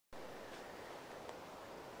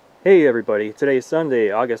Hey everybody, today is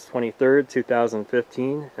Sunday, August 23rd,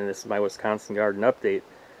 2015, and this is my Wisconsin garden update.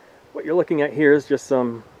 What you're looking at here is just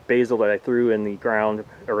some basil that I threw in the ground,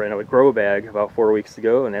 or in a grow bag about 4 weeks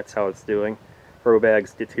ago, and that's how it's doing. Grow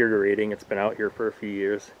bag's deteriorating, it's been out here for a few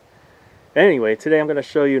years. Anyway, today I'm going to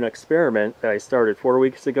show you an experiment that I started 4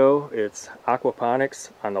 weeks ago. It's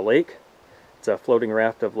aquaponics on the lake. It's a floating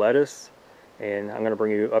raft of lettuce, and I'm going to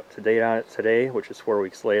bring you up to date on it today, which is 4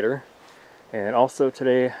 weeks later. And also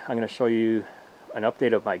today I'm going to show you an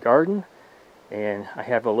update of my garden, and I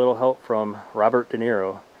have a little help from Robert De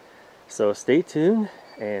Nero. So stay tuned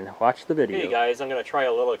and watch the video. Hey guys, I'm going to try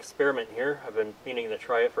a little experiment here. I've been meaning to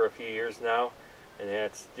try it for a few years now, and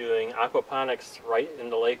that's doing aquaponics right in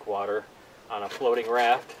the lake water on a floating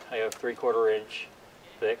raft. I have 3/4 inch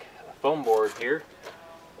thick foam board here,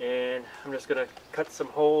 and I'm just going to cut some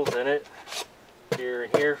holes in it here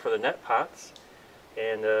and here for the net pots.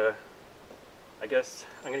 And I guess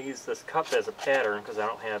I'm going to use this cup as a pattern because I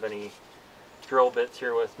don't have any drill bits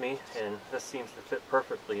here with me, and this seems to fit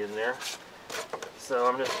perfectly in there. So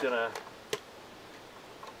I'm just going to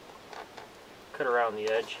cut around the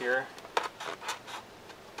edge here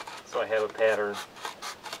so I have a pattern.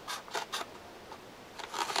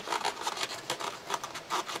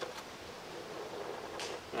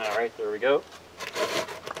 Alright, there we go.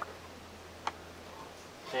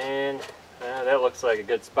 And that looks like a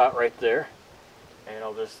good spot right there. And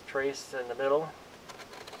I'll just trace in the middle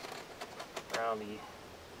around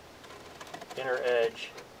the inner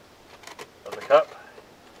edge of the cup.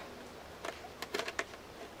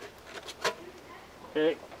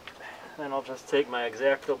 Okay, then I'll just take my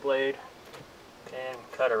X-Acto blade and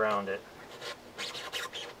cut around it.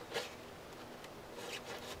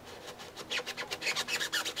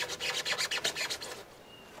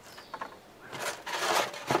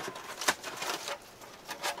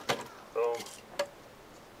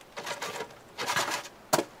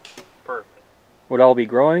 What I'll be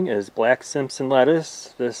growing is black Simpson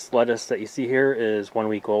lettuce. This lettuce that you see here is 1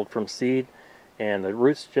 week old from seed, and the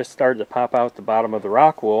roots just started to pop out the bottom of the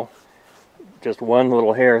rock wool. Just one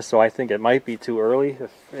little hair, so I think it might be too early.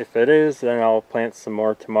 If it is, then I'll plant some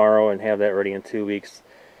more tomorrow and have that ready in 2 weeks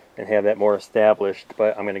and have that more established.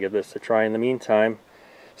 But I'm going to give this a try in the meantime.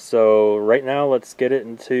 So right now let's get it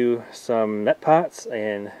into some net pots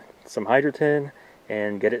and some hydroton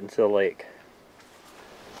and get it into the lake.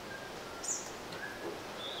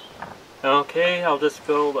 Okay, I'll just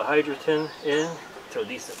fill the hydroton in to a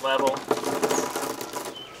decent level.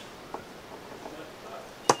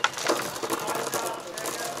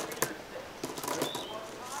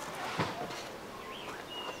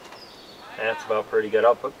 That's about pretty good.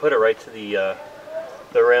 I'll put it right to the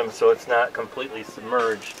rim so it's not completely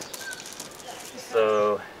submerged.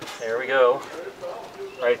 So there we go,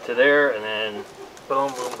 right to there, and then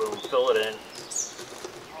boom, boom, boom, fill it in.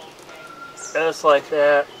 Just like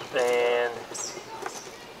that. And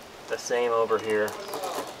the same over here.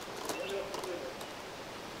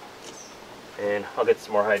 And I'll get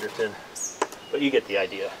some more hydrogen, but you get the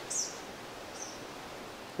idea.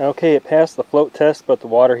 Okay, it passed the float test, but the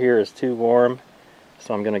water here is too warm,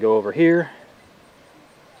 so I'm going to go over here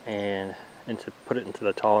and put it into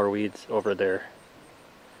the taller weeds over there.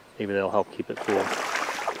 Maybe that'll help keep it cool.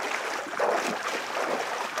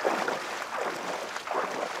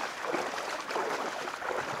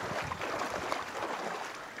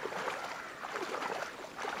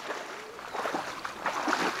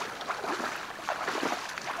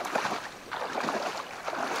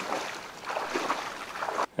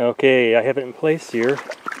 Okay, I have it in place here,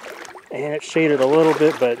 and it's shaded a little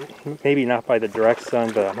bit, but maybe not by the direct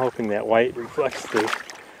sun, but I'm hoping that white reflects the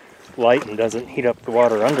light and doesn't heat up the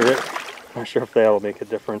water under it. I'm not sure if that'll make a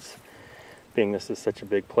difference, being this is such a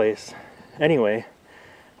big place. Anyway,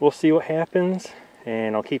 we'll see what happens,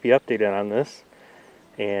 and I'll keep you updated on this.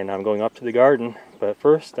 And I'm going up to the garden, but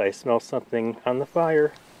first I smell something on the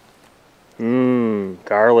fire.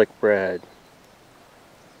 Garlic bread.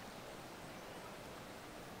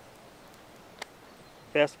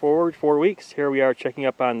 Fast forward 4 weeks, here we are checking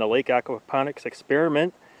up on the lake aquaponics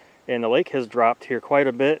experiment, and the lake has dropped here quite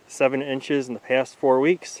a bit, 7 inches in the past 4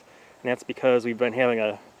 weeks, and that's because we've been having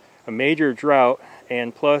a major drought,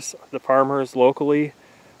 and plus the farmers locally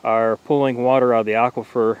are pulling water out of the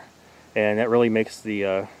aquifer, and that really makes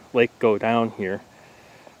the lake go down here.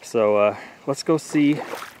 So let's go see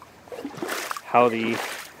how the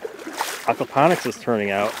aquaponics is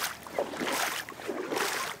turning out.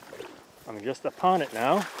 I'm just upon it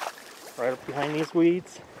now, right up behind these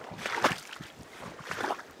weeds.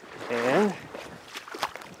 And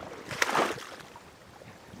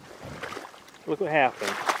look what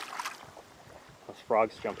happened. Those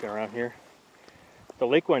frogs jumping around here. The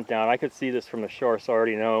lake went down. I could see this from the shore, so I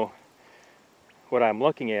already know what I'm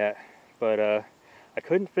looking at, but I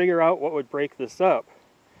couldn't figure out what would break this up.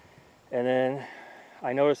 And then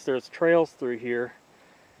I noticed there's trails through here,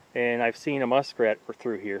 and I've seen a muskrat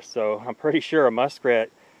through here, so I'm pretty sure a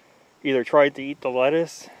muskrat either tried to eat the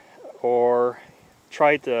lettuce or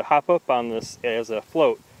tried to hop up on this as a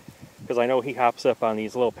float, because I know he hops up on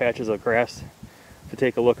these little patches of grass to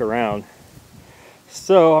take a look around.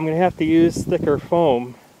 So I'm going to have to use thicker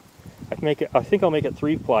foam. I think I'll make it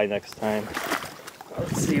 3-ply next time.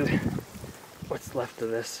 Let's see what's left of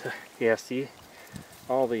this. Yeah, see?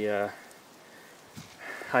 All the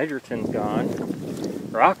hydrogen's gone.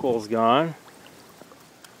 Rockwool's gone.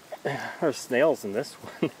 There's snails in this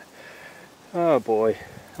one. Oh boy.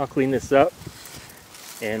 I'll clean this up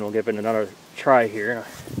and we'll give it another try here in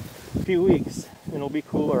a few weeks. And it'll be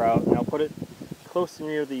cooler out, and I'll put it close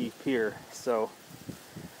near the pier. So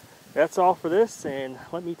that's all for this, and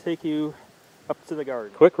let me take you up to the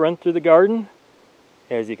garden. Quick run through the garden.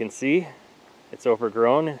 As you can see, it's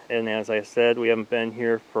overgrown, and as I said, we haven't been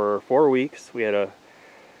here for 4 weeks. We had a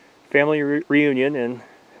family reunion, and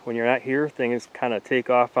when you're not here, things kind of take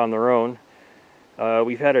off on their own.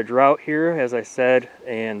 We've had a drought here, as I said,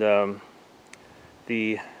 and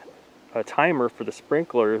the timer for the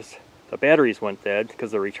sprinklers, the batteries went dead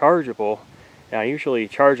because they're rechargeable, and I usually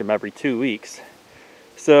charge them every 2 weeks.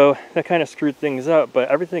 So that kind of screwed things up, but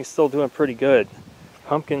everything's still doing pretty good.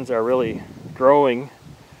 Pumpkins are really growing.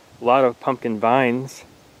 A lot of pumpkin vines,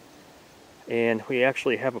 and we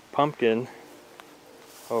actually have a pumpkin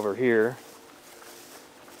over here.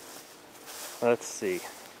 Let's see,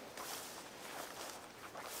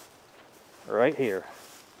 right here.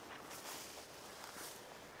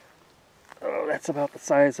 Oh, that's about the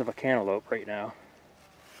size of a cantaloupe right now.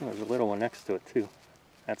 Oh, there's a little one next to it too.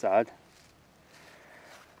 That's odd,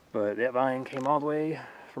 but that vine came all the way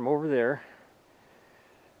from over there.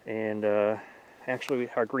 And actually,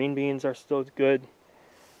 our green beans are still good,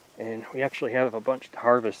 and we actually have a bunch to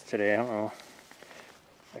harvest today. I don't know,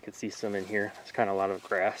 I could see some in here. There's kind of a lot of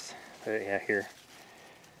grass. But yeah, here.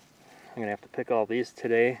 I'm gonna have to pick all these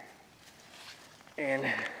today. And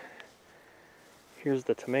here's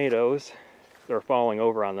the tomatoes. They're falling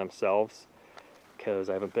over on themselves because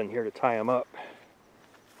I haven't been here to tie them up.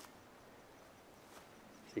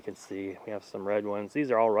 As you can see, we have some red ones. These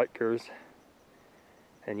are all Rutgers.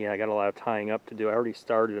 And yeah, I got a lot of tying up to do. I already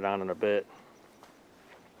started it on in a bit.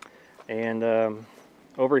 And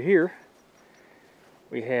over here,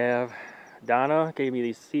 we have Donna gave me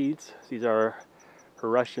these seeds. These are her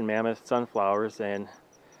Russian mammoth sunflowers, and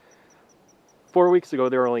 4 weeks ago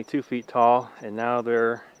they were only 2 feet tall, and now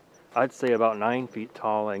they're, I'd say, about 9 feet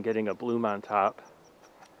tall and getting a bloom on top.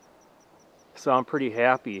 So I'm pretty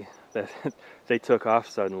happy that they took off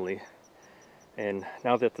suddenly. And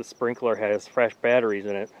now that the sprinkler has fresh batteries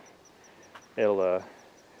in it, it'll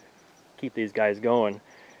keep these guys going.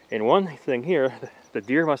 And one thing here, the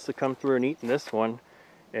deer must have come through and eaten this one,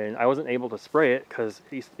 and I wasn't able to spray it because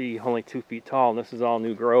it used to be only 2 feet tall, and this is all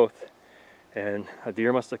new growth. And a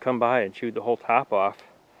deer must have come by and chewed the whole top off,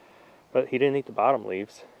 but he didn't eat the bottom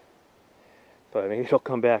leaves. But maybe he'll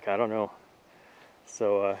come back, I don't know.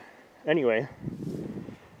 So anyway,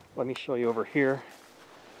 let me show you over here.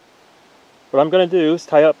 What I'm going to do is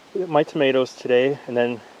tie up my tomatoes today and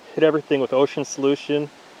then hit everything with ocean solution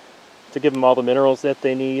to give them all the minerals that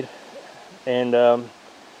they need. And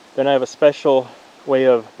then I have a special way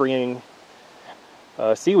of bringing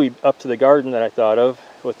seaweed up to the garden that I thought of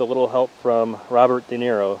with a little help from Robert De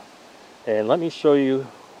Nero. And let me show you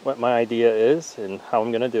what my idea is and how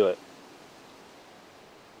I'm going to do it.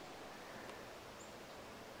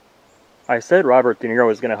 I said Robert De Nero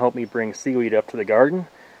was going to help me bring seaweed up to the garden.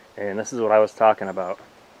 And this is what I was talking about.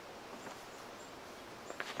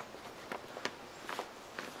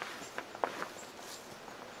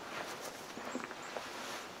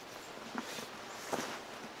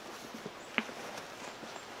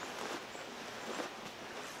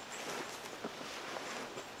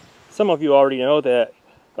 Some of you already know that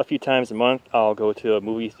a few times a month I'll go to a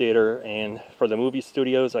movie theater, and for the movie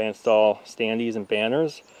studios I install standees and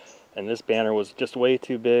banners. And this banner was just way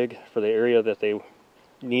too big for the area that they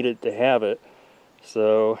needed to have it,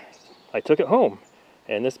 so I took it home.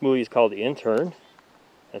 And this movie is called The Intern.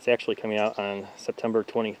 It's actually coming out on September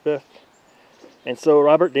 25th. And so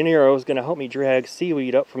Robert De Nero is going to help me drag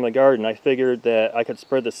seaweed up from the garden. I figured that I could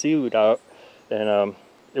spread the seaweed out, and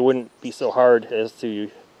it wouldn't be so hard as to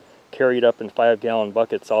carry it up in 5-gallon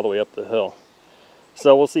buckets all the way up the hill.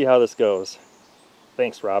 So we'll see how this goes.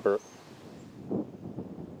 Thanks, Robert.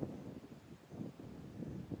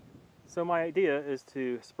 So my idea is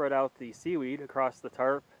to spread out the seaweed across the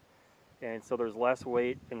tarp, and so there's less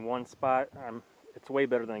weight in one spot. It's way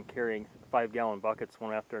better than carrying 5-gallon buckets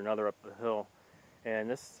one after another up the hill. And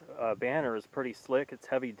this banner is pretty slick, it's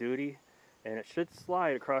heavy duty, and it should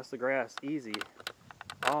slide across the grass easy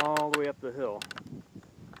all the way up the hill.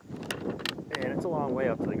 And it's a long way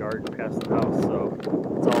up to the garden past the house, so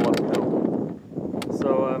it's all uphill.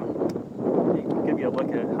 So you can give you a look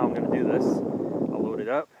at how I'm going to do this. I'll load it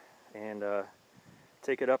up and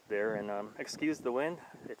take it up there, and excuse the wind,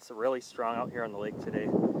 it's really strong out here on the lake today.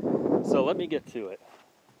 So let me get to it.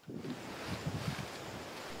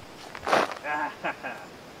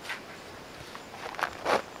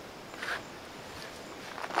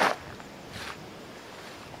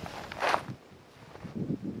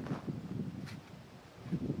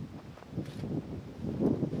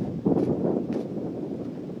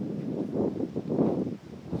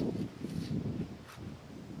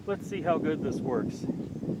 Let's see how good this works.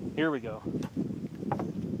 Here we go.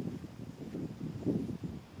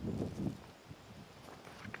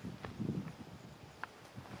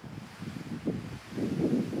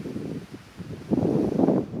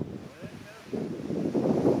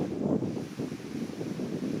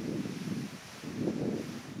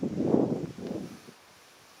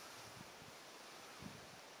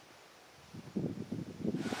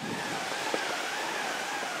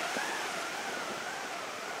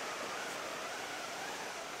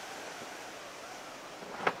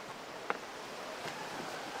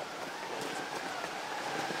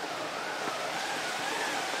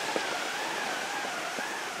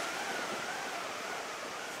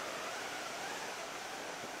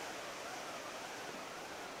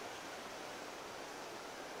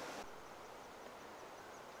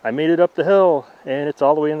 I made it up the hill, and it's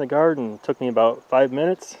all the way in the garden. It took me about 5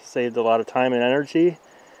 minutes, saved a lot of time and energy,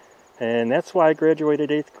 and that's why I graduated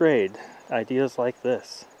 8th grade. Ideas like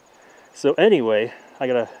this. So anyway, I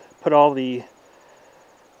gotta put all the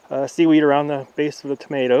seaweed around the base of the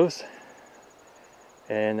tomatoes,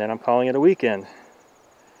 and then I'm calling it a weekend.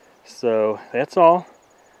 So that's all.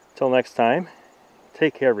 Till next time,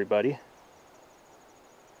 take care everybody.